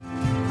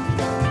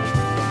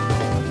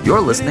You're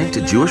listening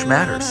to Jewish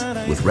Matters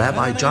with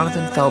Rabbi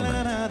Jonathan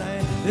Feldman.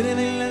 Good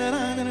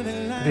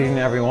evening,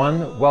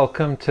 everyone.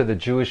 Welcome to the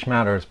Jewish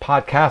Matters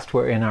podcast.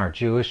 We're in our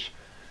Jewish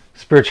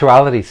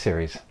spirituality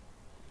series.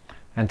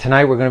 And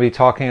tonight we're going to be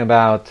talking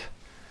about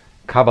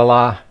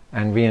Kabbalah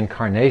and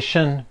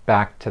reincarnation,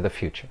 Back to the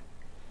Future.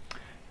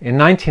 In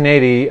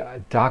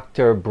 1980,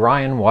 Dr.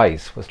 Brian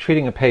Weiss was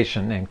treating a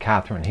patient named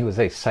Catherine. He was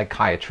a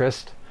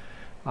psychiatrist,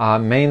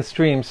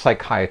 mainstream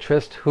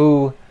psychiatrist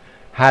who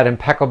had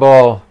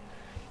impeccable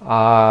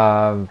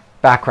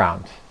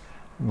background.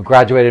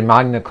 Graduated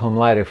magna cum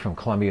laude from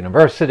Columbia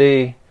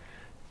University,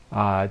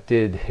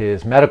 did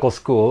his medical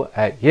school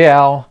at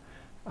Yale,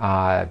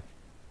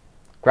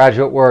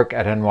 graduate work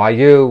at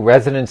NYU,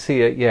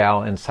 residency at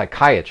Yale in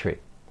psychiatry.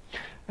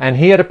 And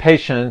he had a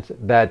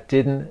patient that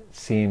didn't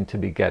seem to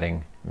be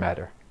getting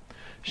better.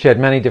 She had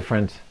many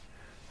different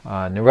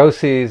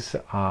neuroses.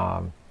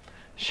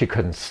 She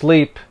couldn't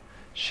sleep.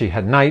 She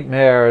had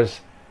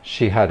nightmares.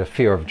 She had a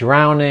fear of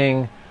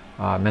drowning,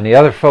 many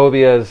other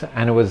phobias,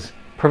 and it was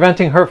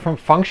preventing her from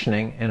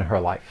functioning in her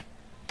life.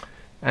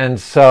 And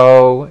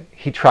so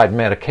he tried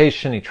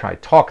medication, he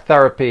tried talk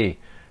therapy,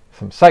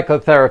 some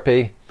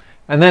psychotherapy,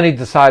 and then he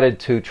decided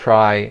to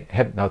try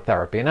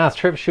hypnotherapy and asked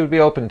her if she would be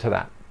open to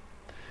that.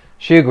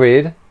 She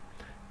agreed,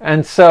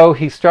 and so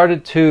he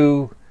started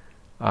to,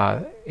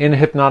 in a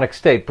hypnotic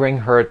state, bring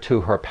her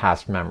to her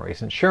past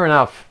memories. And sure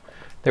enough,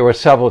 there were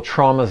several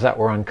traumas that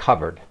were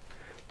uncovered.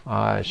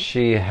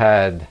 She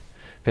had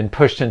been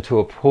pushed into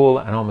a pool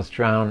and almost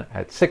drowned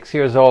at 6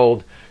 years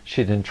old.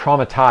 She'd been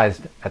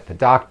traumatized at the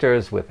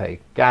doctors with a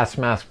gas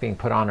mask being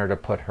put on her to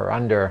put her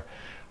under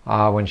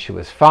when she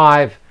was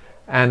 5.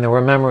 And there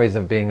were memories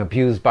of being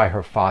abused by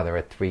her father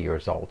at 3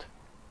 years old.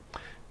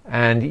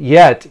 And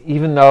yet,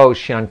 even though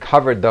she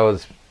uncovered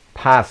those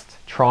past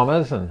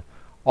traumas, and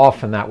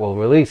often that will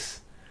release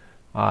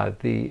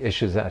the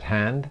issues at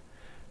hand,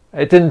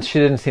 she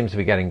didn't seem to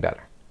be getting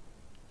better.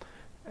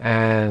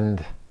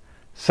 And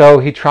so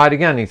he tried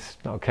again. He's,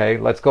 okay,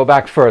 let's go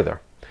back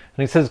further. And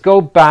he says,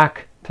 go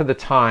back to the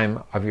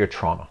time of your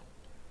trauma.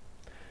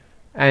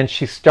 And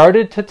she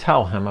started to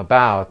tell him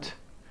about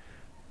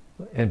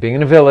being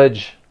in a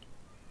village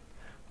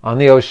on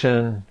the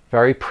ocean,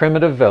 very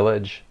primitive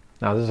village.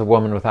 Now this is a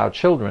woman without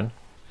children.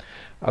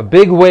 A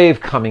big wave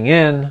coming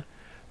in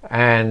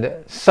and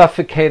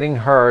suffocating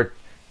her,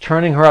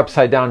 turning her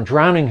upside down,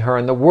 drowning her,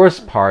 and the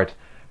worst part,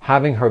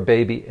 having her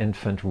baby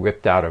infant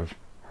ripped out of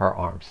her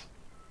arms.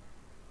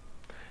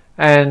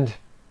 And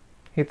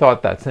he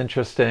thought, that's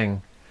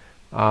interesting.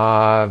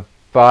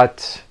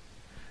 But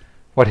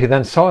what he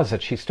then saw is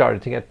that she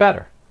started to get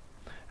better.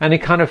 And he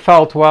kind of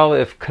felt, well,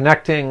 if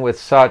connecting with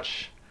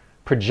such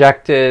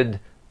projected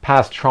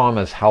past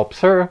traumas helps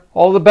her,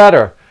 all the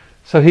better.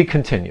 So he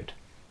continued.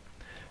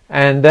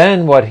 And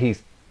then what he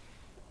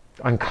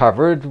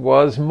uncovered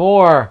was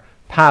more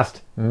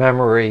past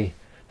memory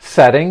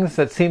settings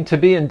that seemed to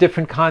be in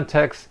different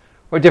contexts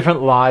or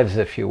different lives,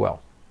 if you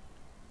will.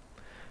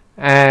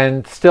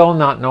 And still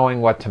not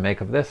knowing what to make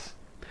of this,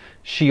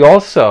 she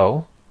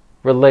also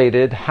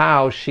related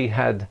how she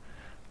had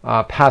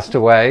passed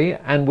away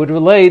and would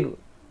relate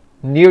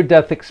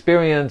near-death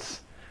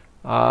experience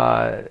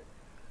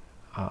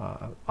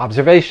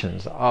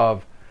observations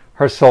of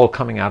her soul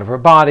coming out of her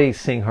body,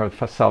 seeing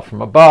herself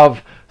from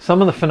above,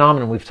 some of the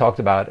phenomena we've talked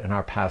about in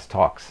our past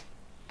talks.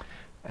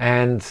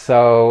 And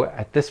so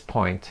at this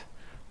point,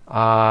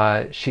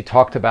 she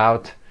talked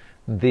about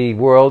the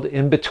world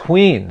in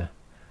between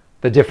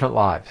the different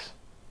lives,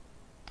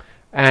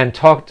 and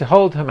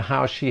told him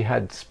how she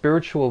had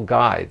spiritual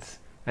guides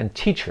and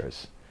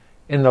teachers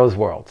in those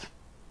worlds.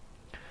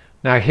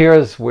 Now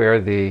here's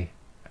where the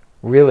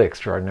really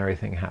extraordinary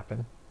thing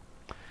happened,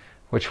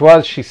 which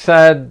was, she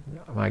said,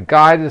 my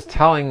guide is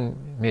telling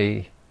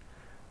me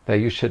that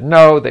you should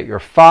know that your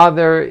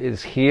father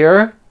is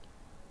here,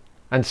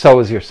 and so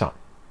is your son.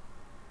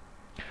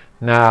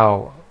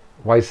 Now,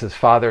 Weiss's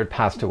father had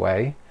passed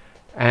away,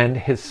 and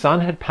his son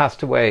had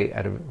passed away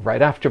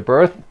right after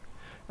birth,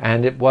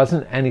 and it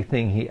wasn't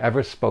anything he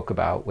ever spoke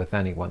about with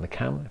anyone.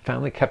 The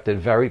family kept it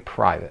very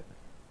private.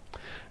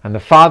 And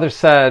the father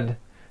said,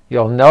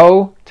 you'll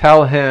know,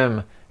 tell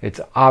him it's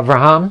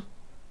Avraham.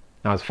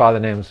 Now his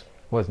father's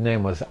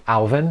name was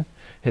Alvin.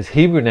 His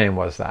Hebrew name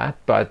was that,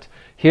 but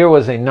here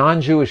was a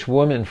non-Jewish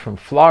woman from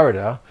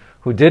Florida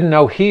who didn't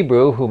know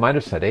Hebrew, who might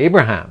have said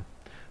Abraham,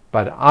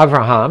 but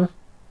Avraham.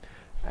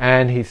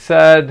 And he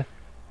said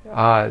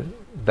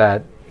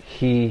that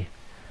he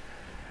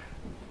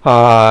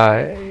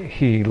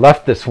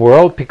left this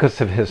world because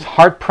of his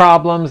heart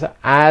problems,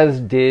 as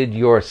did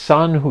your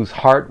son, whose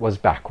heart was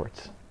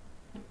backwards.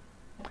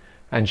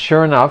 And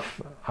sure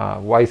enough,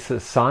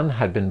 Weiss's son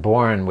had been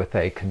born with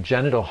a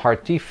congenital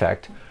heart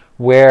defect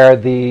where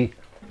the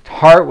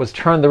heart was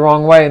turned the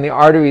wrong way and the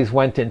arteries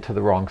went into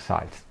the wrong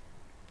sides.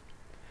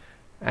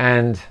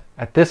 And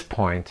at this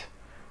point,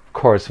 of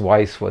course,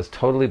 Weiss was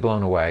totally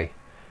blown away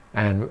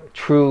and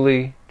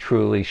truly,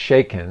 truly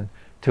shaken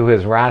to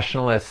his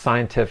rationalist,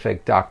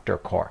 scientific doctor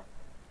core.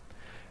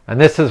 And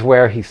this is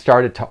where he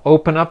started to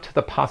open up to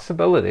the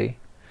possibility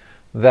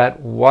that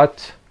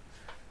what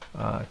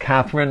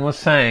Catherine was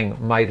saying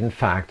might in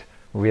fact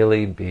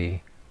really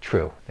be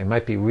true. They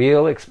might be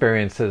real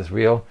experiences,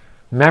 real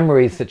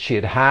memories that she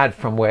had had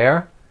from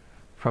where?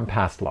 From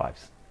past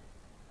lives.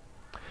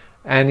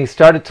 And he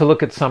started to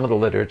look at some of the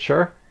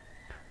literature,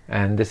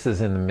 and this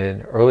is in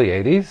the early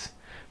 80s,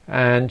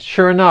 and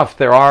sure enough,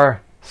 there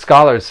are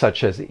scholars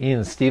such as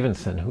Ian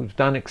Stevenson who've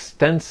done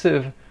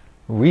extensive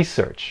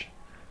research,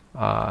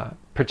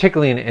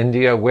 particularly in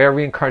India, where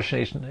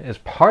reincarnation is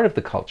part of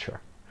the culture.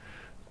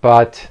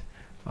 But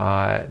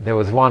there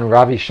was one,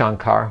 Ravi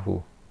Shankar,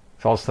 who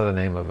is also the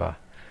name of a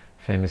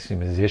famous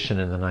musician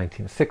in the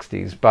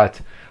 1960s, but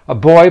a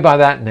boy by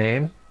that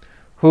name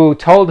who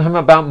told him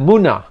about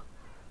Muna,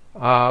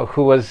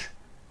 who was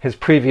his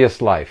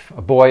previous life.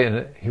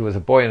 He was a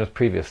boy in his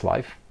previous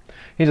life.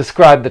 He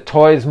described the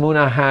toys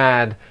Muna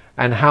had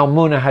and how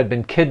Muna had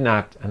been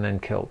kidnapped and then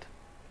killed.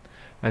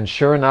 And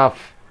sure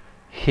enough,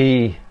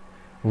 he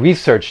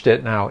researched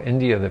it. Now,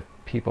 India, the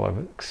people are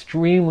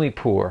extremely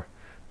poor.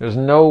 There's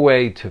no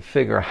way to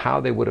figure how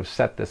they would have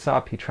set this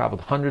up. He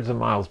traveled hundreds of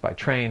miles by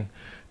train,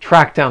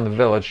 tracked down the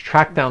village,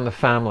 tracked down the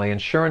family,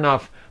 and sure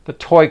enough, the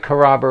toy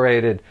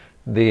corroborated,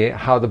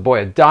 how the boy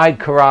had died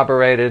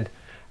corroborated,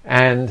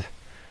 and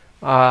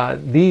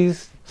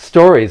these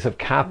stories of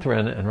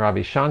Catherine and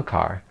Ravi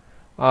Shankar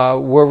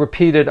were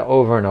repeated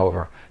over and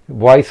over.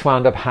 Weiss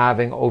wound up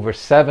having over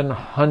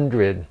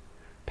 700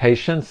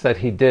 patients that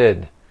he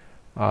did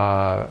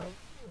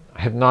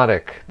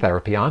hypnotic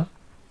therapy on.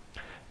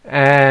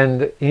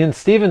 And Ian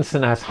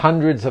Stevenson has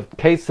hundreds of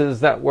cases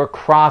that were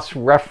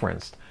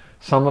cross-referenced,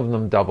 some of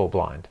them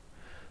double-blind.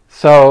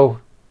 So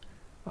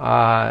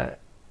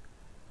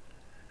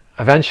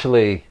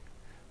eventually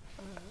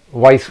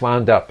Weiss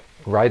wound up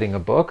writing a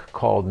book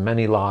called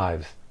Many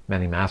Lives,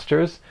 Many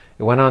Masters.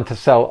 It went on to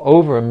sell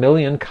over 1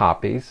 million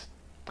copies,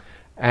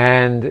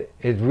 and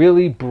it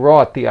really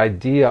brought the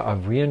idea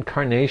of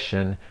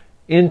reincarnation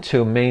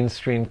into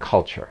mainstream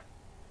culture.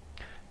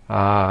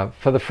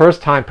 For the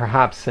first time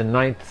perhaps since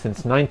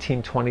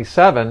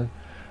 1927,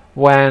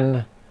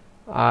 when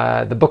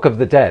the Book of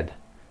the Dead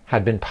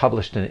had been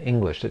published in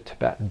English, a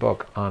Tibetan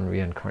book on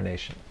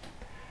reincarnation.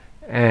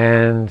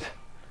 And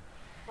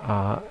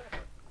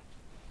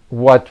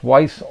what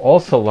Weiss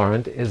also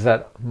learned is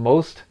that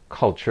most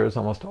cultures,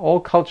 almost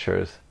all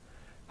cultures,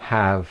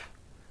 have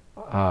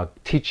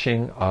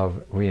teaching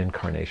of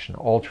reincarnation,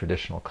 all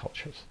traditional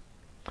cultures.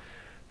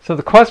 So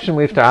the question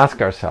we have to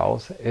ask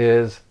ourselves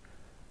is,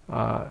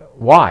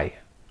 why?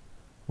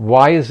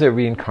 Why is there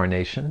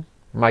reincarnation?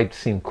 It might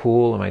seem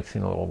cool, it might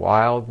seem a little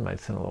wild, it might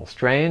seem a little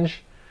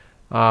strange.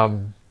 But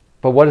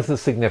what is the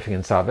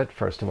significance of it,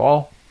 first of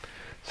all?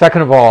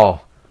 Second of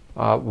all,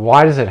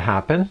 why does it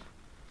happen?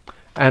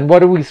 And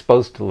what are we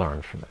supposed to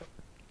learn from it?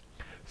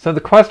 So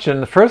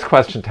the first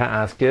question to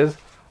ask is,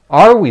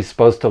 are we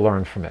supposed to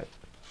learn from it?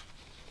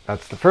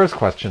 That's the first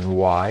question.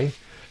 Why?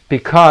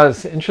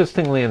 Because,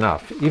 interestingly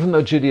enough, even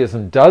though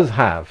Judaism does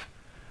have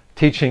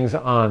teachings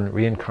on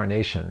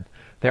reincarnation,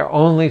 they're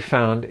only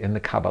found in the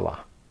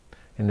Kabbalah,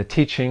 in the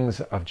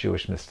teachings of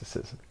Jewish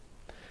mysticism.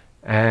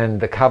 And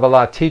the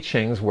Kabbalah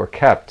teachings were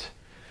kept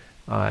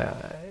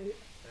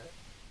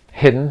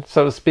hidden,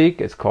 so to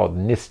speak. It's called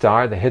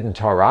Nistar, the hidden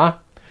Torah.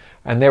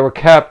 And they were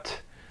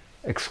kept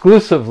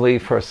exclusively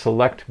for a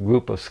select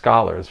group of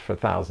scholars for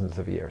thousands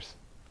of years,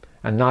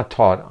 and not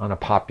taught on a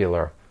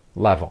popular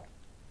level.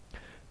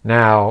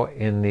 Now,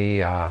 in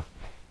the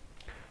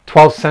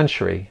 12th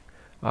century,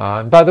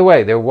 and by the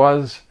way, there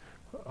was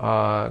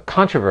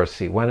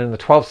controversy when in the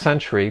 12th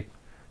century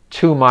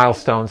 2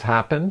 milestones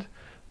happened.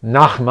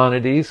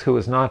 Nachmanides, who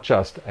was not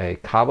just a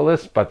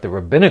Kabbalist but the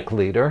rabbinic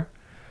leader,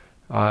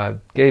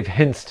 gave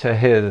hints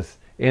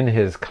in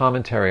his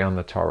commentary on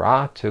the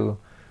Torah to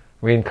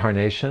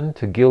reincarnation,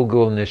 to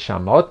Gilgul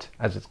Nishamot,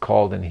 as it's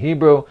called in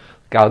Hebrew.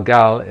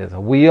 Galgal is a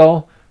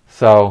wheel,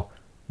 so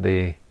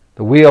the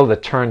wheel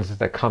that turns,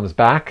 that comes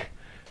back.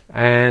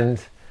 And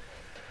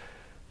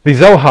the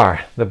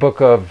Zohar, the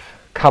book of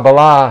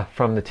Kabbalah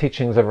from the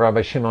teachings of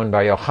Rabbi Shimon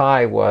Bar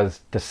Yochai,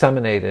 was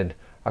disseminated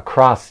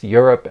across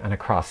Europe and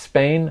across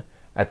Spain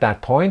at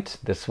that point.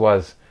 This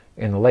was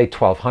in the late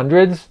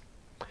 1200s.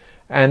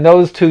 And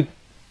those two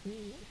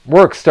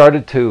works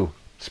started to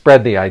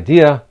spread the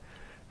idea.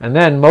 And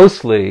then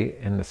mostly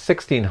in the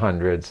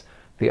 1600s,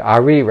 the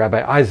Ari,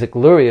 Rabbi Isaac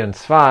Luria in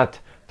Tzfat,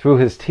 through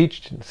his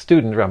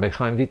student, Rabbi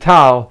Chaim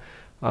Vital,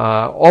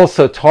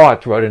 also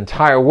wrote an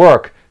entire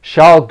work,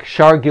 Shar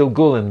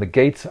Gilgulim, The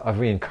Gates of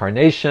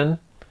Reincarnation,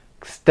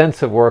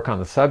 extensive work on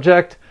the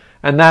subject,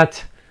 and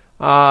that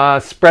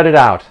spread it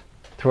out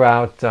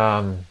throughout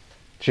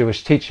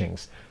Jewish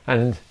teachings,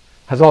 and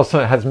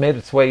has made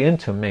its way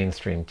into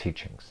mainstream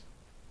teachings.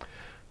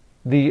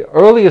 The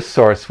earliest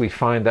source we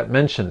find that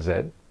mentions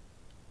it,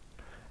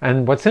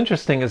 and what's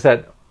interesting is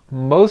that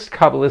most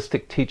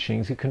Kabbalistic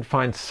teachings you can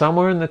find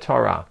somewhere in the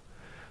Torah,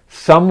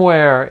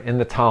 somewhere in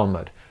the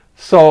Talmud.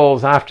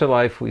 Souls,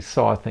 afterlife, we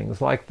saw things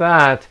like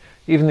that.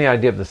 Even the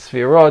idea of the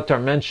Sfirot are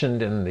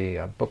mentioned in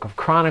the Book of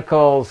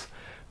Chronicles.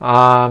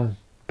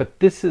 But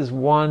this is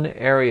one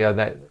area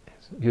that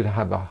you'd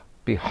have a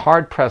be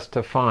hard-pressed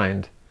to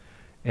find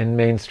in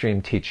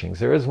mainstream teachings.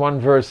 There is one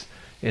verse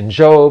in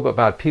Job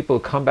about people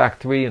who come back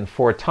 3 and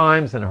 4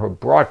 times and are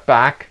brought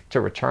back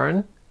to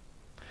return,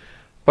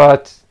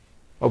 but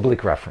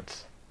oblique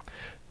reference.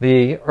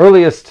 The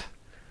earliest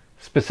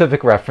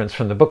specific reference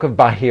from the book of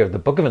Bahir, the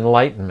book of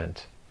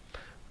enlightenment,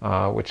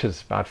 which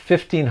is about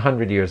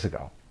 1500 years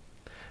ago.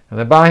 And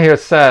the Bahir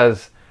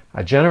says,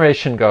 a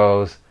generation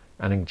goes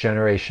and a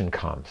generation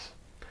comes.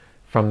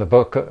 From the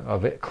book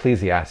of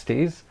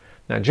Ecclesiastes.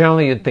 Now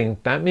generally you'd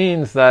think that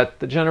means that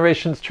the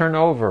generations turn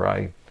over.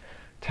 I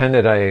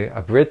attended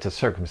a Brit, a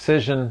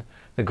circumcision.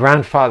 The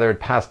grandfather had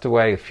passed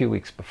away a few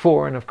weeks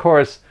before, and of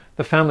course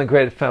the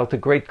family felt a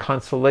great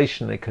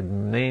consolation they could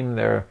name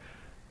the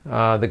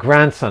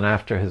grandson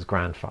after his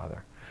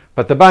grandfather.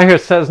 But the Bahir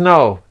says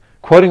no.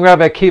 Quoting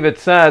Rabbi Akiva, it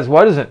says,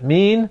 what does it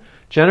mean?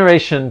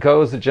 Generation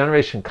goes, the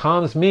generation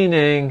comes,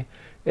 meaning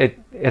it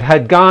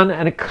had gone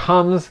and it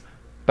comes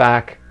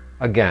back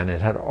again.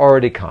 It had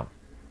already come.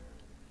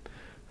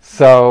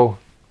 So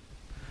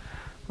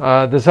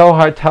the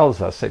Zohar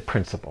tells us a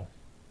principle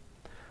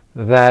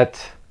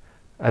that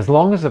as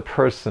long as a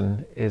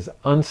person is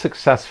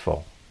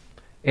unsuccessful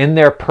in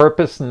their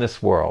purpose in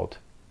this world,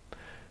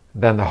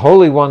 then the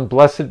Holy One,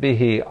 blessed be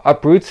He,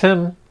 uproots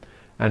him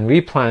and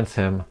replants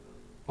him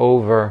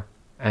over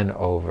and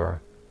over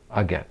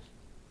again.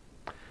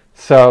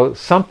 So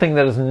something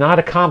that is not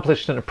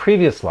accomplished in a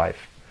previous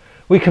life,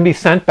 we can be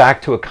sent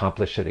back to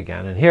accomplish it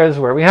again. And here's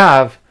where we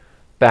have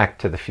Back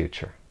to the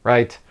Future,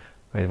 right?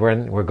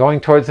 We're going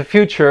towards the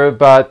future,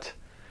 but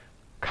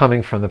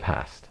coming from the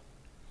past.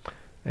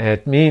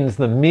 It means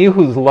the me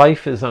whose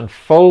life is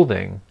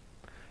unfolding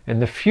in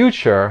the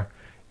future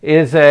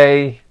is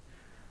a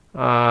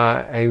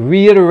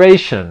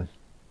reiteration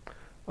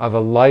of a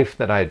life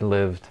that I'd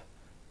lived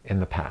in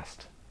the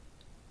past.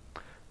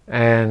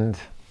 And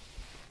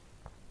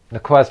the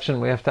question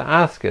we have to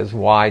ask is,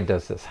 why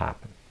does this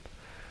happen?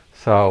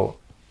 So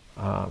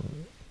the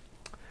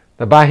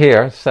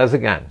Bahir says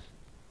again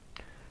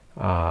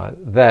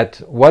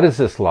that what is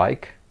this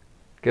like?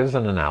 Gives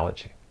an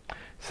analogy.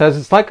 Says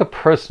it's like a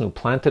person who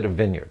planted a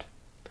vineyard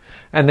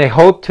and they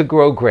hoped to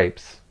grow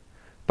grapes,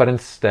 but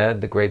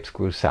instead the grapes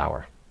grew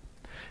sour.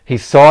 He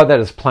saw that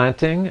his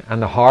planting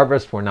and the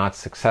harvest were not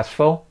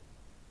successful.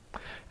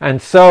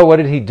 And so what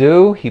did he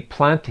do? He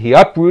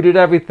uprooted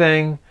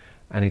everything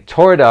and he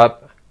tore it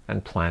up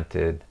and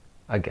planted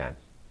again.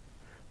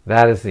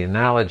 That is the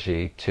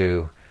analogy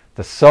to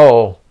the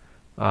soul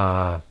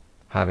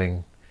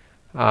having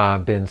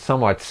been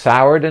somewhat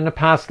soured in a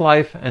past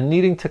life and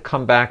needing to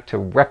come back to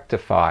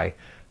rectify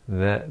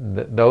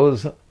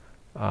those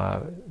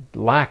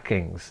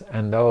lackings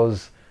and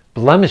those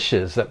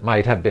blemishes that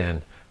might have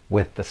been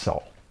with the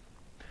soul.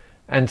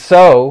 And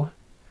so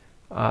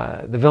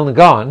the Vilna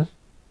Gaon,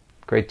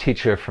 great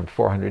teacher from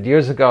 400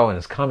 years ago, in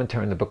his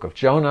commentary in the book of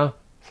Jonah,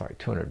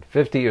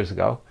 250 years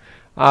ago,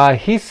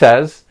 he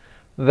says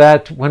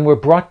that when we're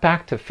brought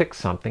back to fix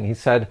something, he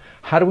said,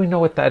 how do we know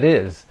what that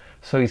is?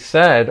 So he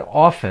said,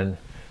 often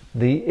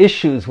the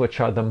issues which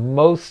are the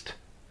most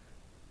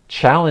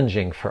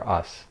challenging for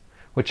us,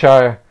 which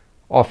are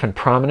often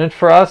prominent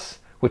for us,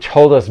 which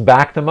hold us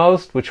back the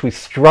most, which we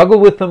struggle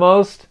with the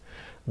most,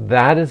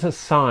 that is a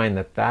sign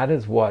that that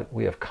is what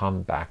we have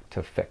come back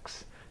to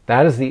fix.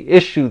 That is the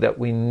issue that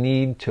we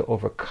need to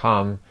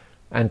overcome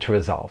and to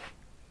resolve.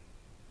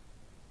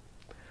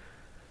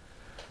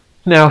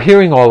 Now,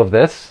 hearing all of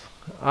this,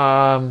 we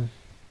can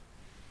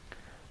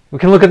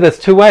look at this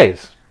two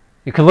ways.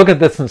 You can look at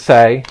this and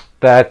say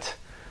that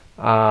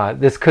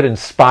this could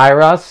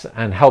inspire us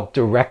and help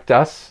direct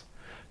us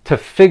to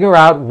figure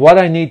out what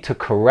I need to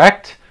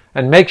correct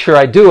and make sure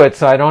I do it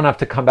so I don't have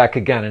to come back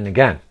again and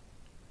again.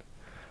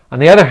 On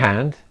the other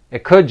hand,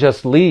 it could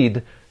just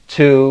lead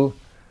to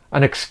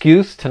an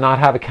excuse to not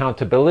have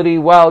accountability.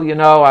 Well,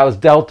 I was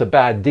dealt a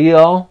bad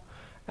deal,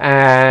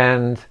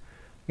 and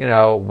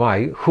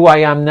who I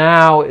am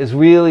now is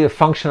really a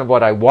function of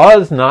what I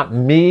was, not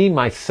me,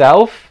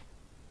 myself.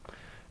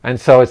 And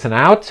so it's an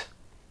out.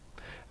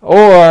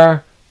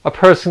 Or a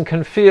person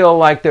can feel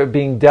like they're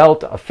being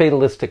dealt a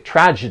fatalistic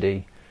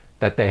tragedy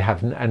that they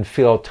have and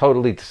feel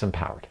totally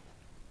disempowered.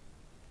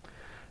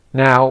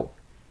 Now,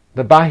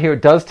 the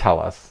Bahir does tell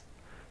us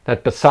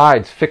that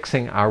besides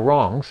fixing our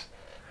wrongs,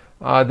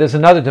 there's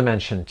another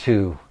dimension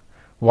to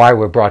why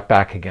we're brought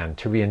back again,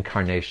 to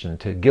reincarnation,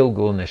 to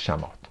Gilgul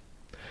Neshamot.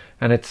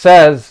 And it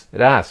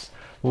asks,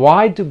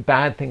 why do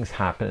bad things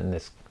happen in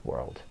this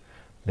world?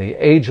 The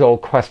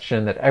age-old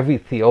question that every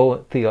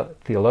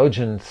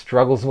theologian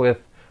struggles with,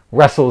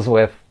 wrestles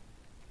with.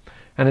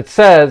 And it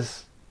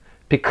says,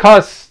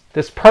 because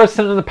this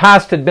person in the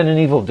past had been an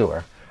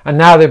evildoer, and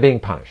now they're being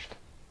punished.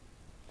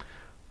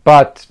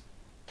 But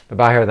the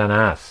Bahir then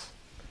asks,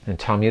 in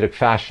Talmudic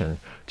fashion,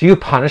 do you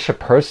punish a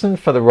person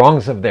for the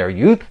wrongs of their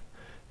youth?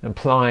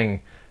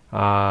 Implying,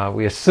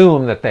 we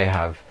assume that they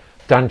have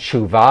done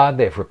tshuva,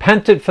 they've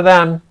repented for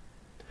them.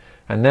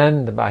 And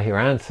then the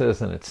Bahir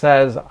answers, and it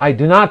says, I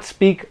do not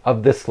speak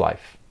of this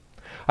life.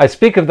 I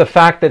speak of the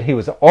fact that he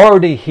was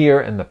already here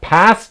in the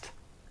past,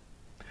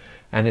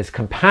 And his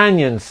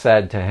companions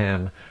said to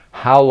him,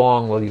 "How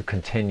long will you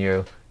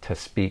continue to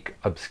speak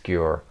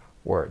obscure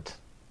words?"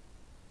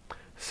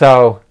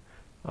 So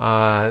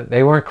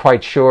they weren't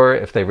quite sure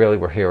if they really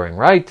were hearing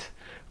right,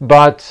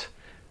 but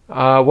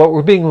what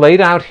we're being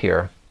laid out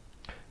here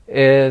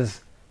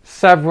is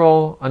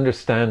several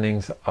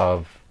understandings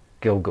of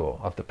Gilgul,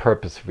 of the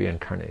purpose of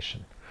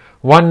reincarnation.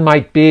 One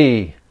might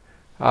be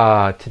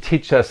to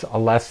teach us a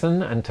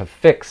lesson and to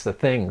fix the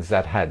things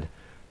that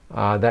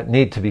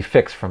need to be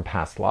fixed from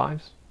past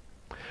lives.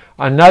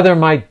 Another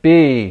might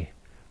be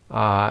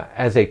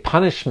as a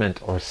punishment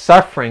or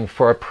suffering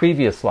for a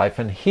previous life.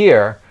 And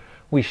here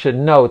we should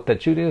note that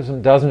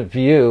Judaism doesn't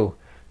view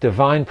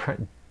divine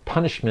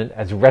punishment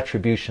as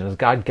retribution, as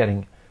God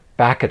getting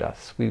back at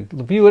us. We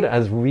view it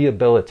as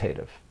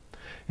rehabilitative.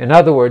 In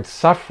other words,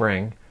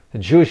 suffering, the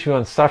Jewish view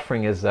on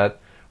suffering is that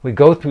we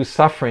go through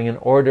suffering in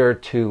order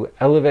to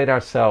elevate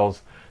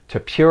ourselves, to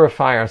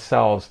purify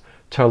ourselves,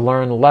 to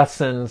learn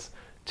lessons,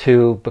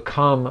 to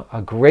become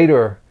a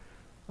greater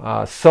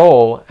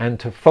soul, and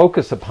to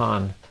focus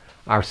upon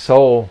our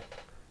soul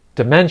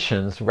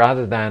dimensions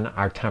rather than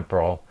our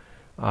temporal,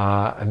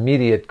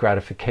 immediate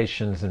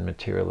gratifications and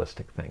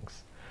materialistic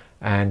things.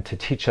 And to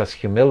teach us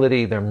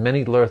humility. There are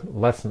many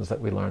lessons that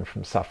we learn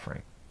from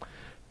suffering.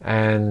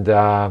 And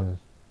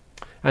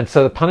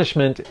so the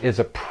punishment is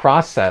a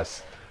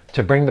process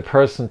to bring the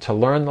person to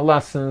learn the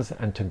lessons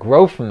and to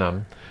grow from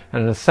them,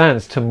 and in a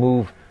sense to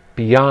move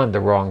beyond the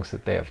wrongs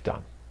that they have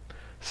done.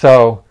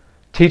 So,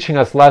 teaching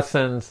us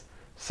lessons,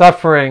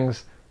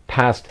 sufferings,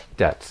 past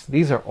debts.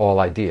 These are all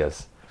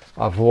ideas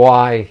of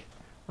why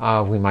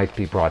we might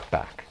be brought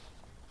back.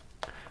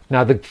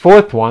 Now the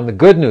fourth one, the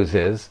good news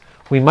is,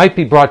 we might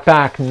be brought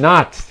back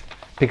not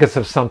because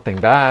of something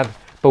bad,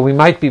 but we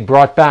might be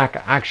brought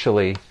back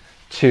actually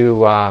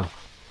to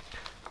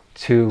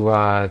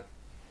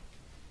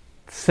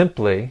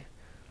simply,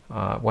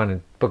 when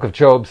the book of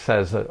Job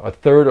says a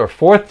third or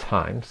fourth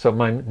time, so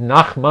my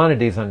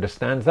Nachmanides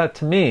understands that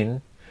to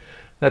mean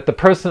that the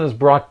person is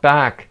brought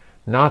back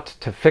not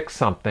to fix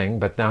something,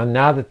 but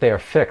now that they are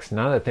fixed,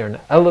 now that they're an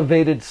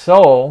elevated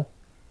soul,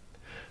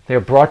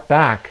 they're brought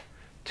back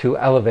to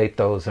elevate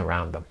those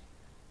around them.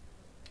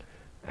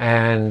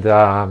 And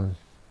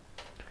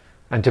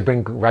to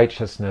bring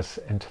righteousness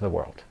into the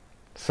world.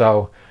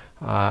 So,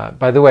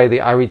 by the way,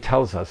 the Ari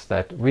tells us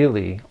that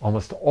really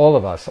almost all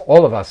of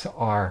us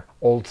are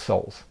old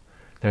souls.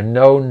 There are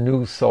no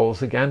new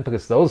souls again,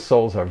 because those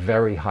souls are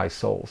very high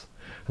souls.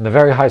 And the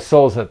very high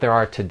souls that there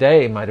are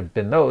today might have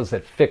been those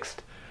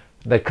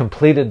that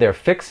completed their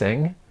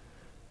fixing,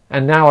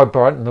 and now are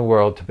brought in the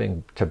world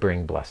to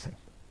bring blessing.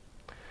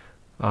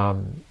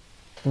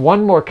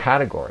 One more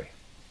category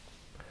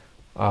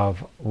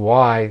of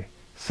why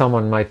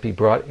someone might be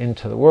brought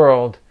into the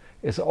world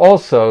is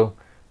also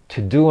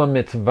to do a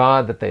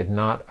mitzvah that they had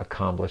not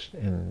accomplished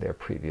in their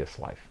previous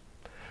life.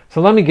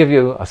 So let me give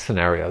you a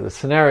scenario. The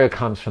scenario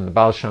comes from the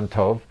Baal Shem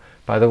Tov.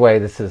 By the way,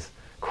 this is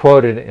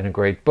quoted in a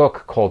great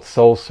book called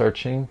Soul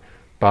Searching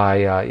by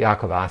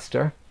Yaakov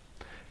Astor.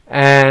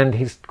 And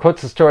he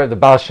quotes the story of the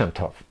Baal Shem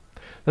Tov.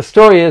 The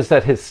story is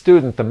that his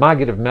student, the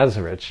Maggid of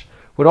Mezerich,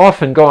 would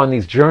often go on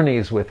these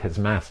journeys with his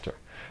master.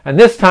 And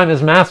this time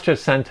his master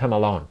sent him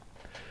alone.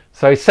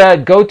 So he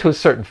said, go to a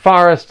certain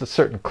forest, a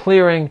certain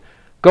clearing,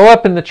 go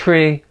up in the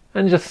tree,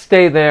 and just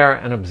stay there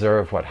and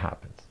observe what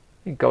happens.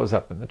 He goes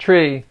up in the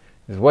tree,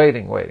 he's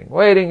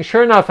waiting.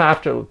 Sure enough,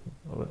 after a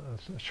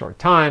short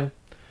time,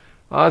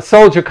 a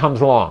soldier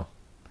comes along,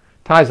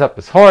 ties up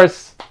his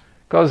horse,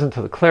 goes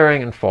into the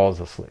clearing, and falls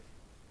asleep.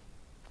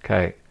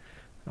 Okay,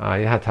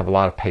 you had to have a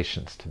lot of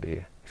patience to be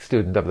a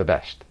student of the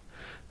best.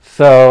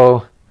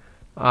 So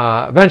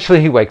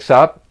eventually he wakes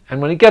up, and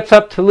when he gets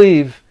up to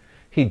leave,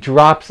 he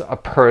drops a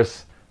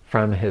purse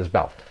from his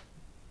belt.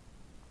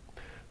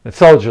 The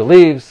soldier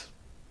leaves.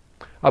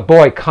 A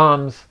boy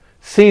comes,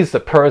 sees the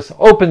purse,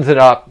 opens it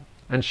up,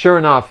 and sure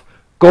enough,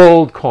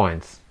 gold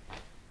coins.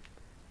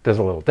 Does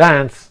a little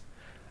dance,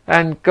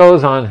 and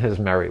goes on his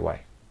merry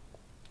way.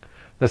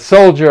 The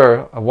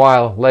soldier, a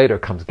while later,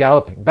 comes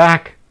galloping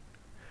back,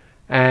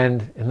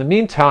 and in the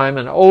meantime,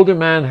 an older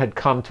man had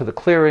come to the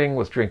clearing,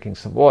 was drinking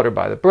some water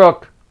by the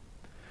brook,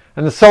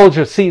 and the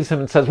soldier sees him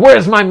and says,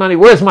 "Where's my money?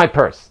 Where's my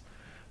purse?"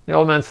 The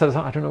old man says,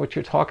 "I don't know what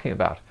you're talking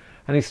about."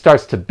 And he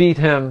starts to beat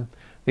him.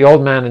 The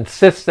old man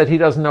insists that he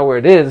doesn't know where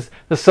it is.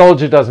 The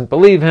soldier doesn't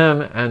believe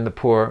him, and the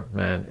poor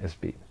man is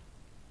beaten.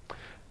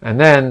 And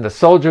then the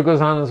soldier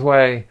goes on his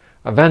way.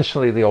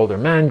 Eventually, the older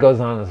man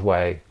goes on his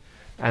way,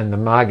 and the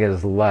Maggid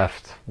is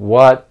left.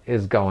 What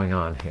is going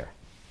on here?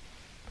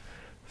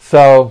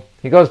 So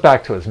he goes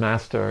back to his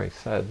master. He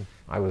said,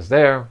 "I was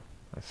there.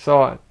 I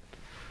saw it.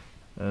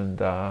 And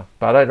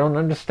but I don't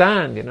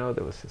understand.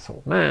 There was this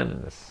old man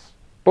and this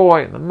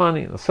boy and the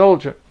money and the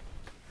soldier."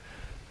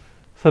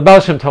 So the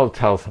Baal Shem Tov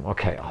tells him,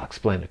 "Okay, I'll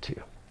explain it to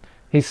you."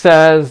 He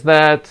says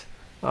that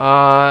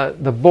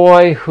the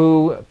boy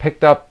who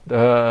picked up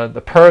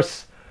the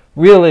purse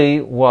really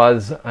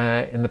was,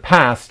 in the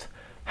past,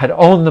 had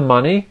owned the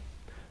money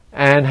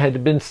and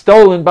had been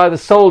stolen by the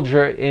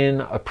soldier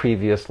in a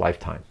previous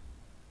lifetime.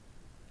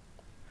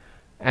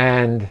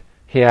 And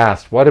he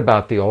asked, what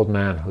about the old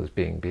man who's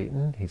being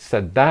beaten? He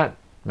said that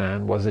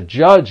man was a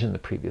judge in the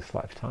previous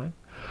lifetime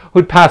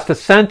who'd passed a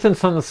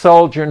sentence on the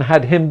soldier and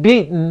had him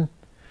beaten,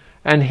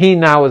 and he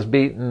now was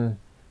beaten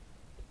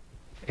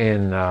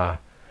in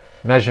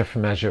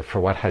measure for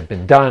what had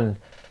been done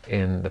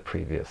in the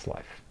previous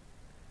life.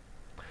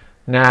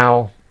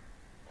 Now,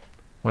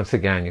 once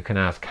again, you can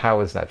ask, how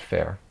is that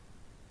fair?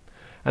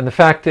 And the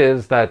fact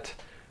is that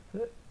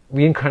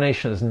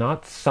reincarnation is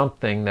not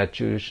something that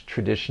Jewish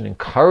tradition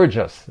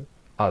encourages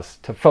us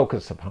to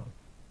focus upon.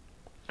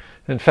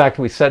 In fact,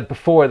 we said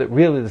before that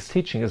really this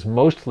teaching is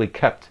mostly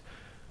kept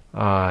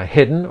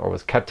hidden, or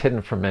was kept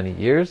hidden for many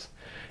years,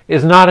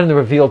 is not in the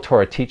revealed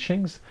Torah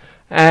teachings,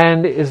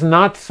 and is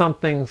not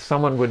something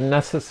someone would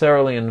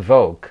necessarily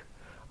invoke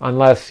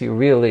unless you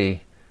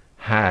really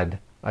had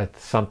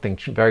something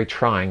very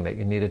trying that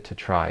you needed to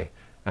try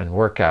and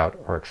work out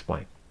or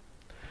explain.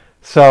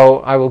 So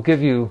I will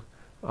give you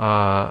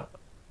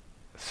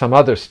some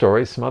other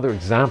stories, some other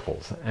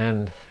examples.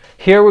 And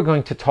here we're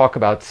going to talk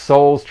about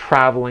souls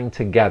traveling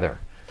together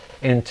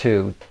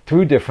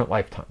through different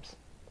lifetimes.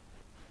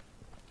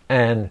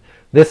 And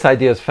this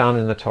idea is found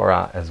in the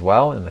Torah as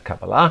well, in the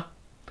Kabbalah.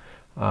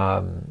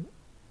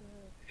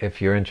 If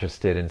you're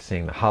interested in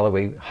seeing the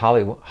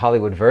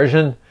Hollywood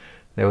version,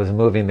 there was a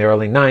movie in the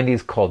early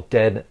 90s called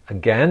Dead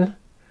Again.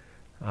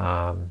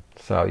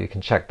 So you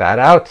can check that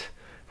out.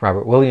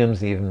 Robert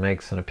Williams even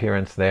makes an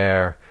appearance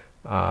there.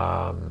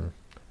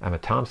 Emma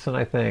Thompson,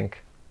 I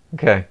think.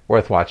 Okay,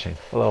 worth watching.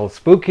 A little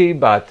spooky,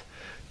 but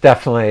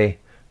definitely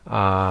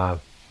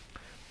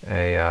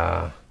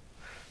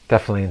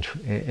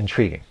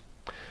intriguing.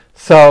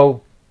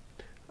 So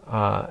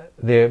the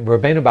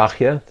Rabbeinu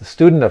Bachya, the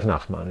student of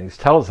Nachmanides,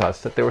 tells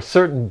us that there were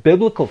certain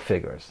biblical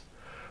figures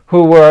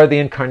who were the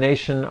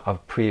incarnation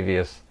of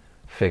previous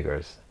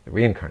figures, the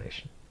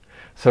reincarnation.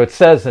 So it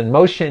says in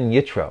Moshe and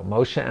Yitro,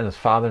 Moshe and his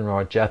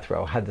father-in-law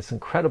Jethro had this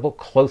incredible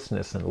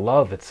closeness and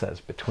love, it says,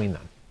 between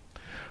them.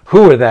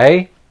 Who were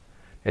they?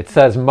 It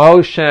says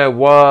Moshe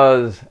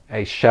was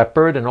a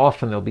shepherd, and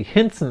often there'll be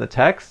hints in the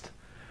text.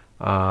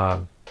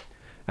 And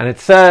it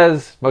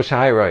says, Moshe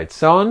hayaroet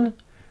son,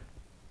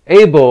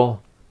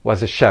 Abel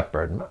was a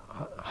shepherd,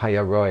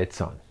 hayaroet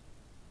son.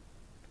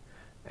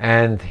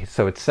 And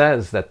so it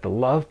says that the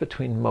love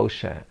between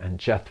Moshe and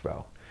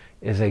Jethro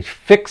is a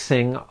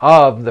fixing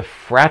of the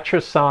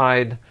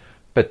fratricide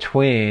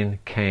between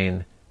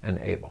Cain and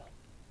Abel.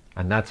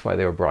 And that's why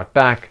they were brought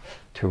back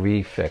to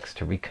refix,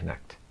 to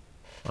reconnect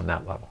on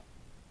that level.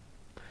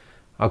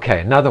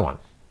 Okay, another one.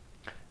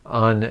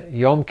 On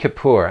Yom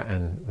Kippur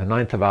and the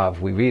 9th of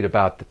Av, we read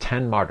about the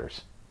 10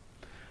 martyrs,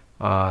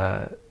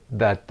 that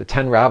the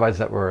 10 rabbis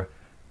that were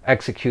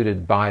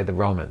executed by the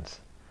Romans,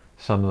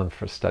 some of them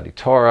for study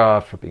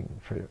Torah, for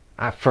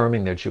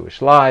affirming their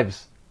Jewish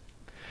lives.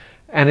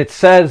 And it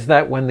says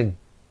that when the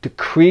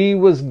decree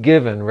was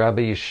given,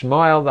 Rabbi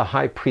Yishmael, the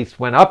high priest,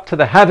 went up to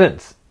the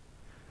heavens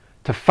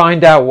to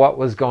find out what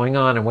was going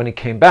on. And when he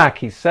came back,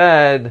 he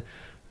said,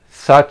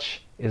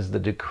 such is the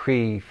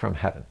decree from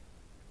heaven.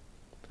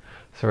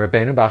 So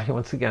Rabbeinu Bachya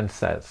once again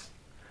says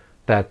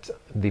that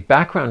the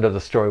background of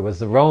the story was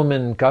the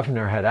Roman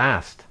governor had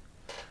asked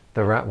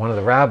one of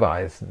the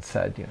rabbis and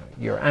said,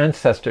 your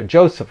ancestor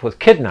Joseph was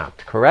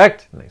kidnapped,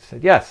 correct? And they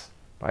said, yes,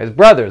 by his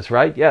brothers,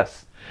 right?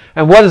 Yes.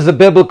 And what is the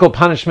biblical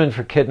punishment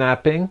for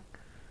kidnapping?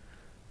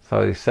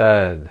 So he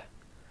said,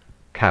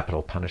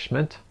 capital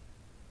punishment.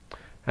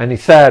 And he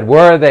said,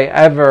 were they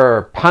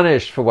ever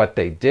punished for what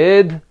they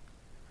did?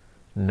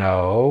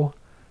 No.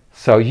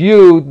 So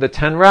you, the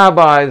 10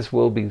 rabbis,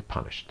 will be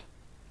punished.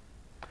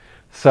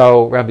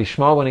 So Rabbi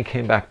Shmuel, when he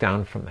came back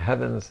down from the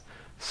heavens,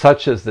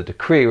 such is the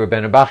decree,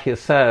 Rabbeinu Bachya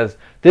says,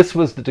 this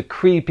was the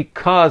decree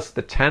because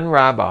the 10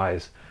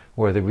 rabbis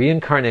were the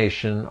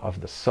reincarnation of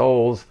the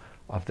souls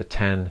of the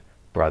 10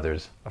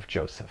 brothers of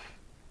Joseph.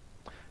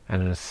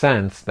 And in a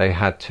sense, they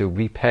had to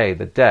repay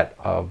the debt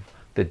of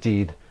the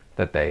deed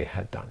that they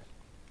had done.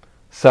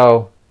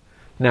 So,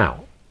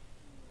 now,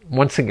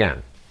 once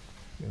again,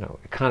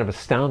 it kind of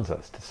astounds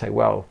us to say,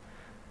 well,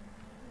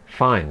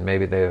 fine,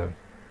 maybe they're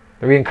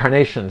the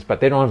reincarnations, but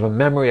they don't have a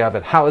memory of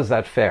it. How is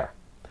that fair?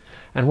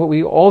 And what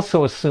we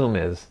also assume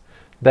is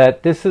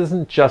that this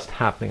isn't just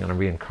happening on a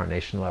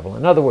reincarnation level.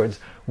 In other words,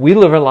 we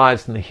live our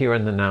lives in the here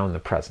and the now and the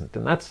present,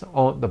 and that's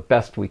all the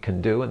best we can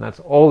do, and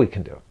that's all we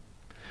can do.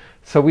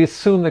 So we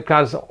assume that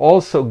God is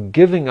also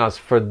giving us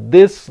for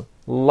this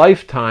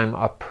lifetime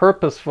a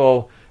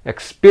purposeful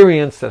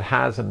experience that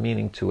has a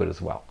meaning to it as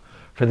well.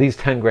 For these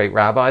 10 great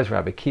rabbis,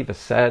 Rabbi Akiva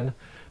said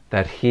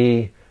that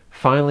he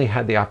finally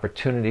had the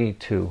opportunity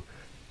to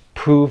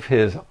prove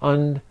his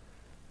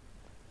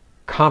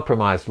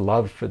uncompromised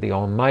love for the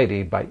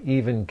Almighty by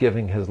even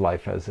giving his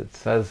life, as it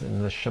says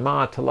in the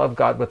Shema, to love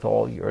God with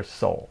all your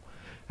soul.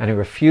 And he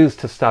refused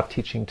to stop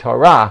teaching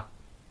Torah,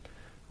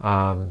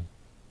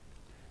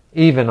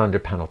 even under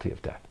penalty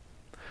of death.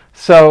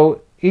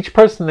 So each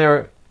person in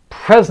their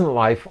present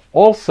life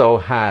also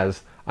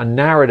has a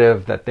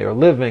narrative that they're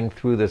living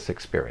through this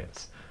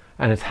experience.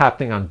 And it's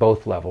happening on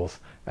both levels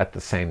at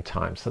the same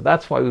time. So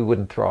that's why we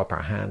wouldn't throw up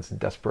our hands in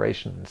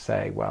desperation and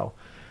say, well,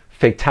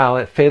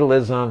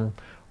 fatalism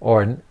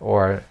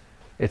or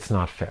it's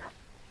not fair.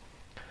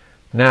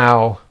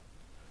 Now,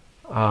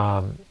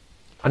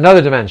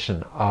 another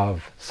dimension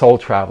of soul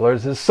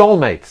travelers is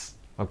soulmates,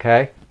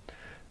 okay?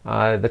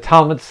 The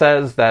Talmud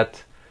says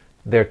that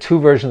there are two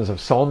versions of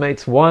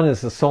soulmates. One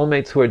is the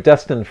soulmates who are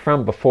destined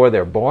from before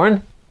they're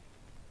born,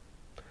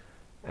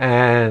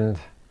 and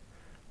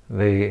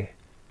the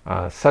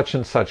such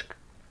and such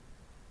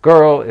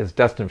girl is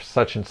destined for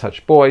such and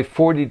such boy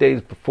 40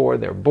 days before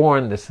they're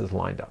born. This is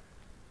lined up.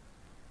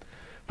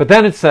 But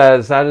then it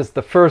says that is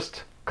the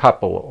first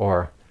couple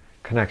or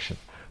connection.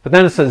 But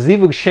then it says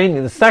Zivug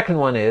Sheni, the second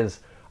one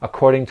is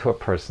according to a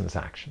person's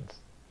actions.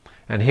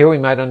 And here we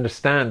might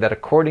understand that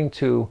according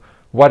to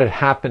what had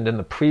happened in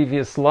the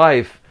previous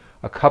life,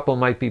 a couple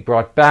might be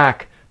brought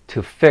back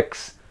to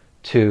fix,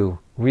 to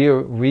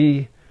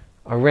rearrange,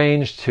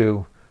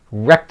 to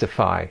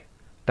rectify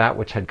that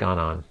which had gone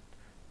on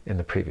in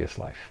the previous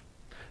life.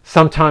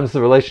 Sometimes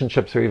the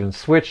relationships are even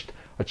switched,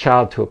 a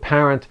child to a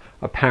parent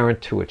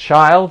to a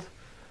child.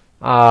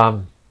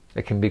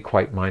 It can be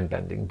quite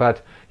mind-bending.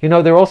 But,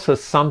 there are also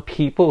some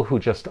people who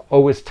just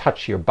always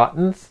touch your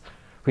buttons,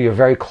 who you're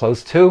very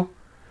close to.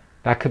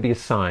 That could be a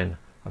sign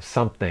of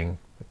something,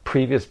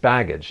 previous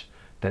baggage,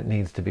 that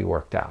needs to be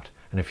worked out.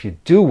 And if you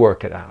do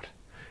work it out,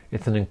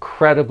 it's an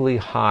incredibly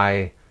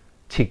high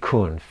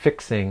tikkun,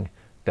 fixing,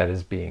 that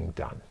is being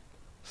done.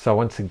 So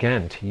once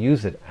again, to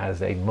use it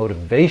as a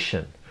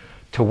motivation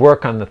to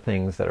work on the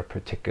things that are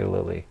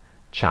particularly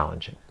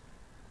challenging.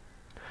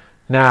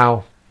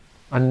 Now,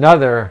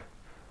 another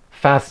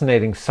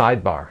fascinating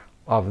sidebar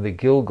of the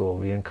Gilgul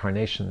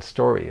reincarnation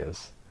story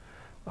is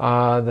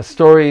the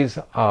stories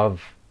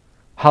of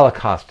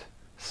Holocaust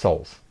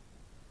souls.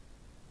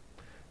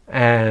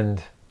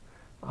 And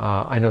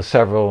I know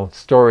several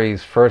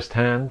stories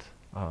firsthand.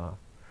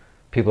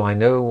 People I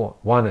know,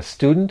 one a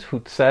student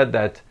who said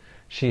that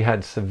she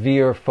had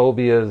severe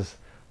phobias,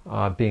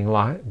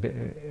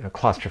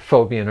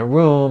 claustrophobia in a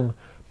room,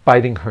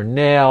 biting her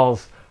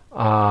nails,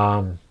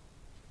 and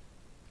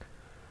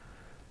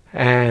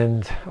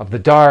of the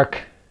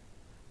dark.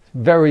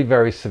 Very,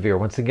 very severe.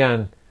 Once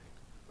again,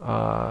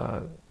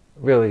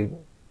 really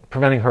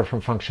preventing her from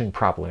functioning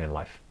properly in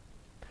life.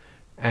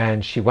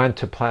 And she went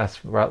to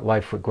past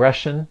life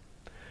regression,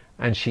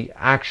 and she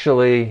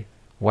actually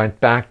went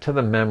back to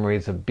the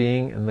memories of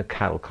being in the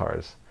cattle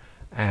cars.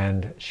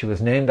 And she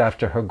was named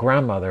after her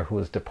grandmother, who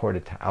was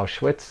deported to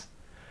Auschwitz.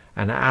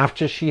 And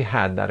after she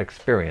had that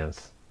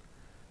experience,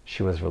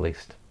 she was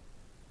released.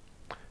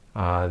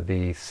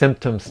 The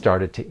symptoms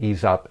started to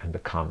ease up and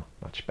become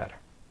much better.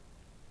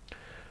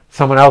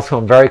 Someone else who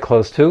I'm very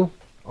close to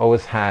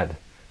always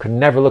could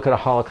never look at a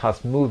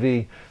Holocaust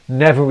movie,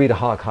 never read a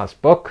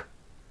Holocaust book.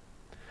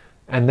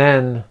 And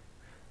then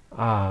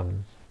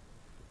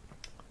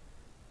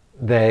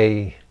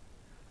they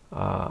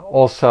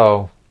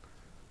also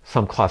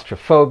some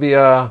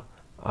claustrophobia,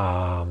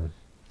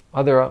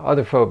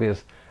 other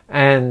phobias,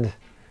 and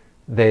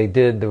they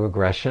did the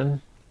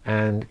regression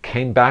and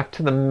came back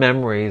to the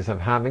memories of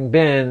having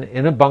been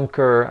in a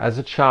bunker as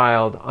a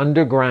child,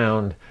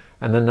 underground,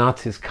 and the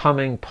Nazis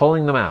coming,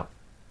 pulling them out.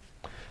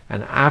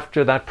 And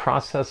after that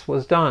process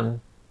was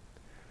done,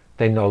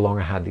 they no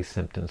longer had these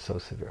symptoms so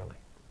severely.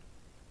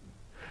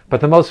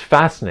 But the most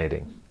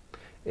fascinating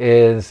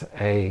is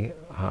a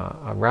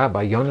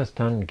rabbi,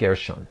 Yonatan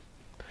Gershon,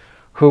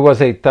 who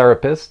was a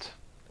therapist,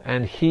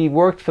 and he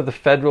worked for the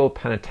federal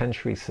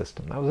penitentiary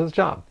system. That was his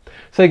job.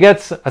 So he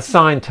gets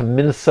assigned to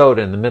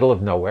Minnesota in the middle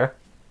of nowhere,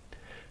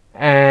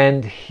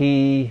 and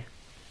he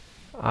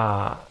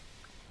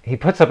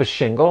puts up a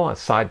shingle, a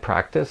side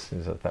practice.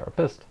 He's a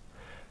therapist,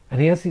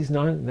 and he has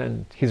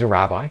and he's a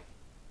rabbi.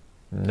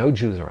 No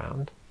Jews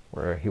around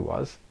where he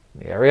was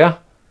in the area,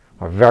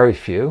 or very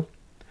few.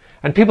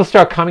 And people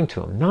start coming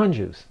to him,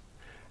 non-Jews,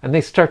 and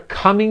they start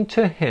coming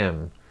to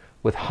him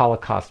with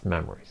Holocaust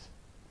memories.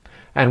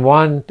 And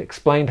one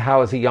explained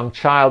how as a young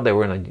child they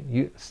were in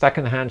a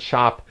second-hand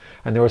shop,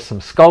 and there were some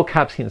skull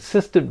caps. He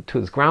insisted to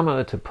his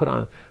grandmother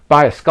to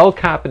buy a skull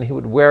cap, and he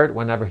would wear it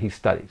whenever he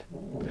studied.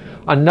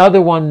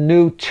 Another one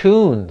knew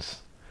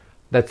tunes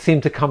that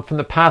seemed to come from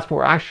the past, but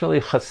were actually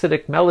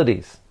Hasidic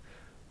melodies.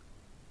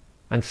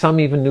 And some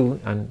even knew,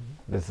 and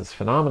there's this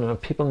phenomenon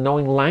of people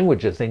knowing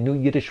languages. They knew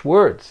Yiddish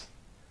words,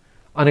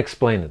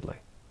 unexplainedly.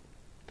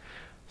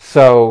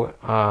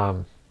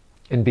 So,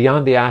 in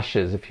Beyond the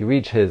Ashes, if you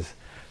read his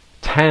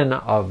 10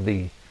 of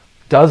the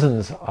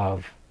dozens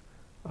of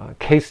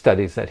case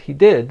studies that he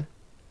did,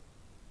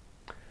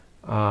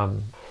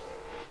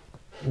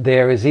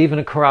 there is even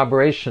a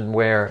corroboration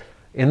where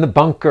in the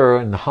bunker,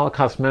 in the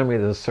Holocaust memory,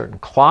 there's a certain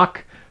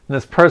clock, and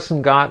this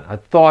person got a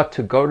thought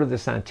to go to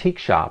this antique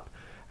shop,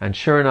 and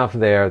sure enough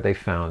there they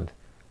found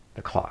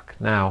the clock.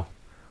 Now,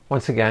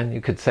 once again,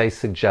 you could say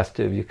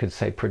suggestive, you could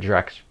say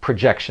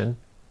projection,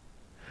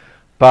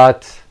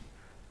 but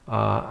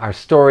our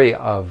story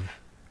of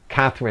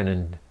Catherine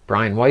and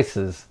Brian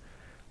Weiss's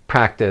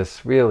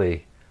practice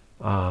really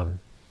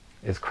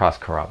is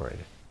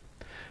cross-corroborated.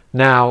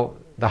 Now,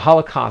 the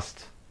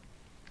Holocaust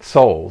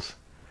souls,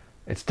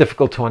 it's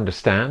difficult to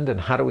understand,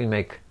 and how do we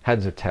make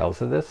heads or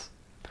tails of this?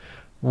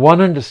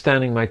 One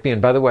understanding might be,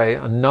 and by the way,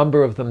 a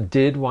number of them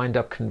did wind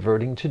up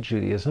converting to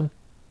Judaism.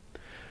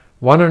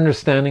 One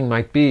understanding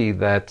might be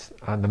that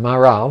the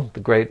Maharal, the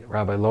great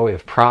Rabbi Lowy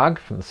of Prague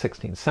from the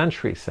 16th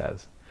century,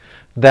 says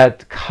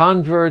that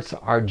converts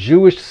are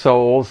Jewish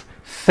souls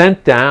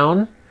sent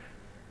down,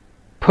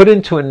 put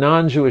into a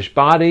non-Jewish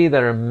body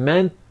that are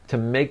meant to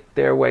make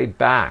their way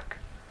back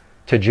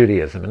to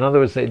Judaism. In other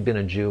words, they'd been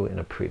a Jew in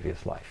a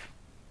previous life.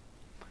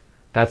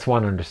 That's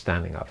one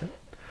understanding of it.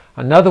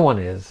 Another one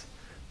is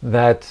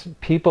that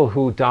people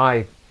who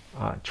die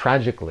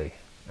tragically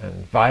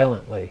and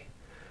violently,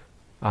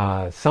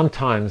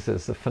 sometimes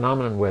there's a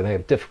phenomenon where they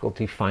have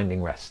difficulty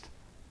finding rest.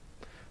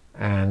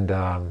 And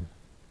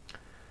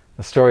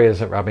the story is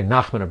that Rabbi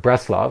Nachman of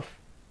Breslov,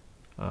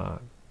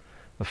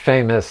 the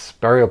famous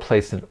burial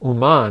place in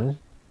Uman,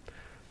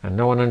 and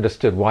no one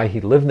understood why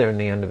he lived there in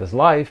the end of his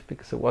life,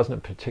 because it wasn't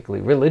a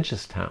particularly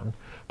religious town,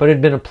 but it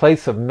had been a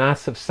place of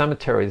massive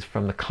cemeteries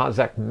from the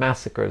Cossack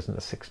massacres in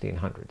the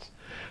 1600s.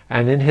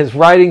 And in his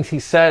writings he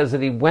says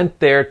that he went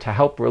there to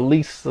help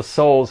release the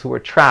souls who were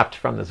trapped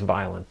from this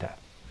violent death.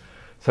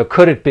 So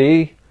could it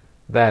be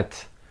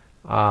that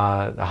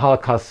the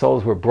Holocaust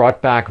souls were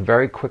brought back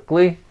very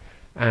quickly,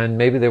 and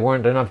maybe there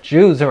weren't enough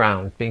Jews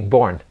around being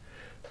born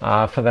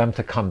for them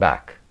to come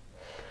back?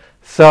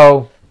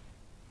 So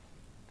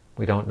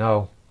we don't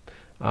know,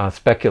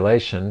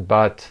 speculation,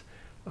 but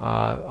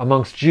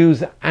amongst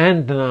Jews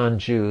and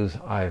non-Jews,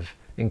 I've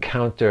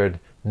encountered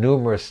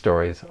numerous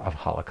stories of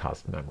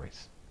Holocaust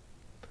memories.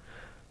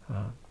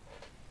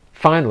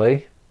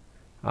 Finally,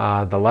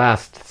 the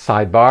last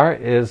sidebar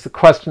is the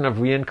question of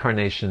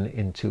reincarnation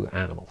into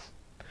animals.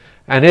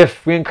 And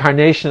if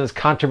reincarnation is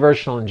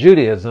controversial in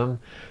Judaism,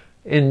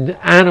 in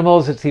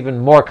animals it's even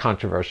more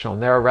controversial.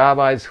 And there are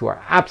rabbis who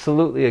are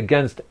absolutely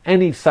against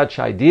any such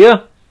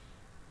idea.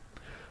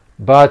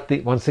 But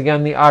once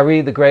again, the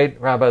Ari, the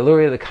great Rabbi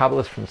Luria, the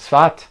Kabbalist from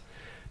Tzfat,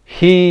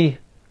 he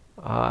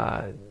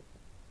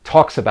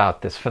talks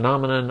about this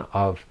phenomenon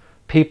of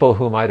people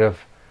who might have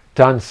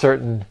done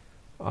certain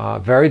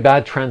very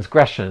bad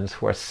transgressions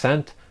who are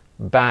sent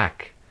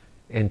back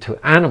into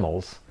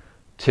animals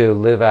to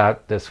live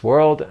out this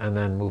world and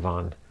then move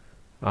on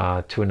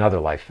to another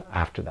life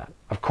after that.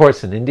 Of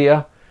course, in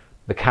India,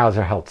 the cows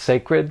are held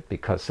sacred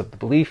because of the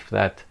belief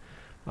that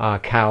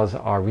cows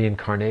are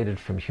reincarnated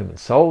from human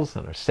souls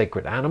and are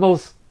sacred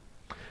animals.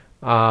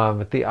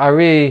 But the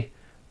Ari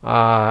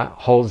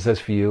holds this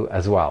view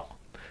as well.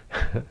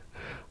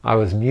 I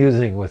was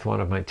musing with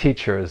one of my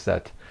teachers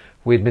that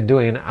we'd been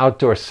doing an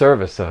outdoor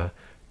service, a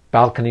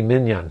balcony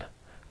minyan,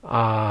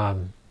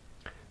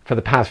 for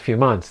the past few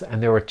months,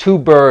 and there were two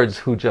birds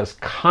who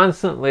just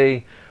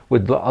constantly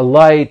would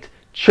alight,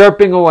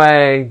 chirping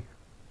away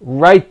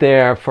right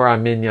there for our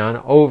minyan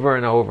over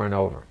and over and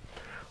over.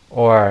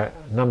 Or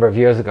a number of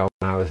years ago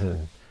when I was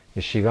in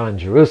yeshiva in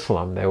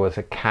Jerusalem, there was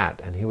a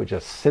cat, and he would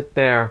just sit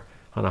there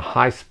on a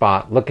high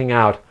spot looking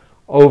out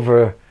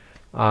over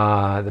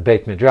the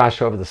Beit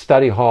Midrash, over the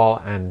study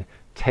hall, and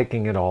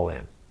taking it all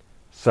in.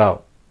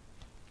 So,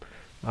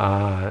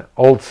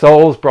 old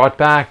souls brought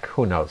back,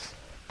 who knows?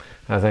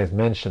 As I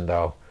mentioned,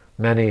 though,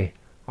 many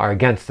are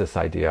against this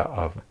idea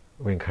of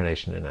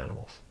reincarnation in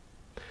animals.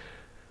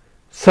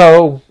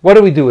 So, what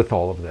do we do with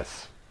all of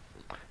this?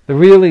 The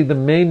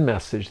main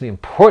message, the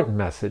important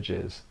message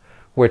is,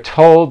 we're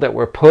told that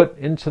we're put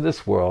into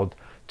this world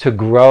to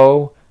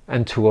grow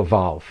and to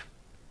evolve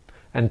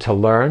and to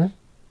learn,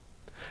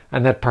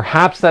 and that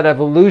perhaps that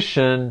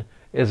evolution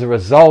is a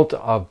result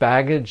of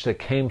baggage that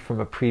came from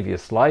a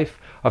previous life,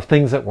 of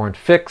things that weren't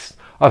fixed,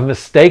 of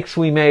mistakes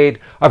we made,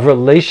 of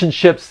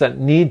relationships that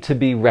need to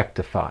be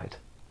rectified.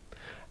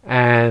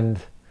 And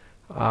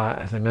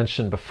as I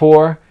mentioned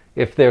before,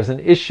 if there's an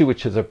issue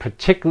which is a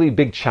particularly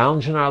big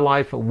challenge in our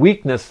life, a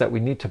weakness that we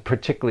need to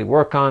particularly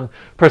work on,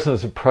 a person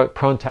is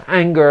prone to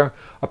anger,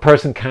 a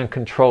person can't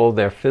control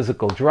their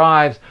physical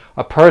drives,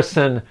 a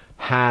person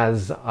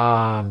has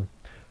a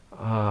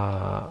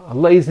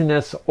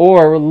laziness,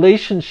 or a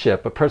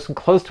relationship, a person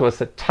close to us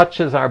that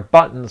touches our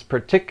buttons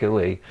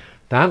particularly,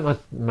 that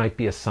might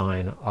be a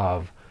sign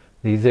of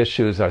these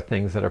issues are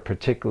things that are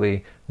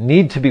particularly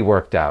need to be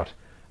worked out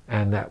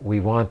and that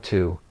we want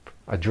to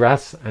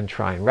address and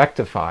try and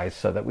rectify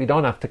so that we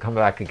don't have to come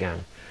back again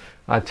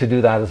to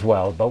do that as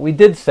well. But we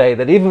did say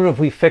that even if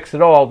we fix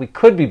it all, we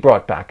could be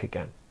brought back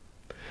again.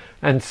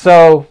 And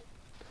so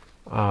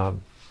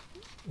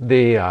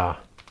the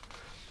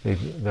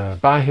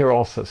Bahir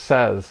also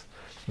says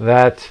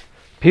that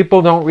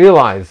people don't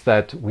realize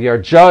that we are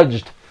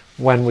judged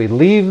when we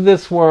leave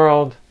this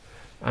world,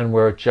 and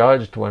we're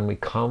judged when we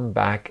come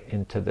back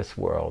into this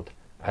world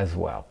as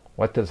well.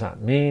 What does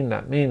that mean?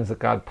 That means that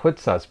God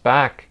puts us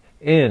back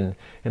in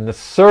the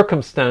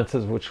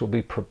circumstances which will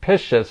be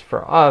propitious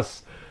for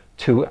us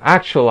to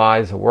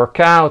actualize, work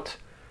out,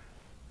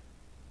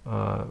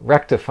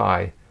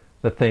 rectify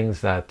the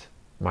things that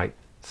might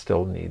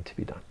still need to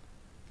be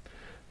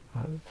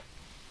done.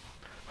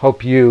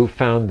 Hope you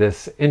found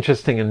this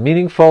interesting and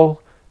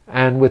meaningful.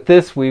 And with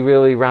this, we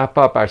really wrap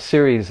up our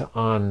series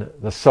on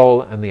the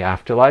soul and the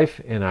afterlife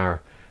in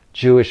our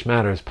Jewish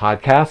Matters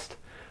podcast.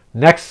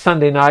 Next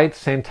Sunday night,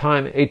 same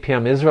time, 8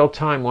 p.m. Israel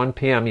time, 1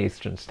 p.m.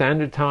 Eastern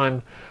Standard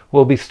Time,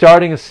 we'll be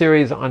starting a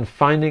series on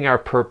finding our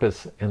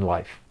purpose in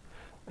life.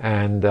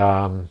 And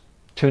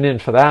tune in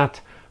for that.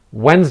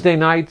 Wednesday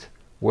night,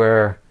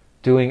 we're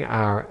doing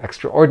our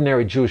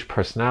extraordinary Jewish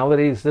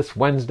personalities. This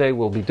Wednesday,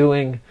 we'll be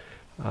doing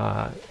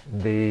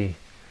the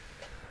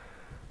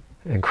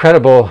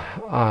incredible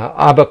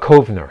Abba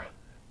Kovner,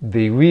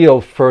 the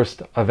real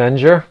first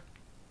Avenger,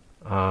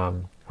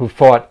 who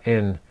fought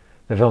in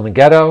the Vilna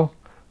Ghetto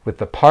with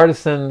the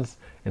partisans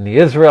in the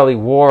Israeli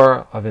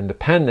War of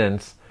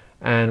Independence,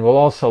 and we'll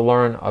also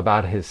learn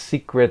about his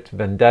secret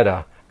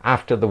vendetta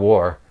after the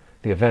war,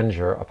 the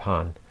Avenger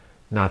upon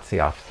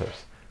Nazi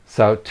officers.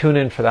 So tune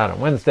in for that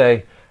on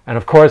Wednesday. And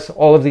of course,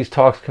 all of these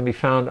talks can be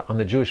found on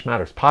the Jewish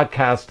Matters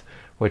podcast,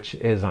 which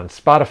is on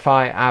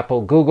Spotify,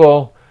 Apple,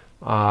 Google,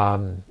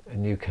 and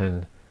you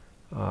can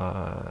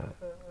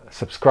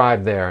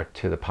subscribe there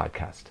to the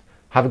podcast.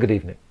 Have a good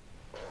evening.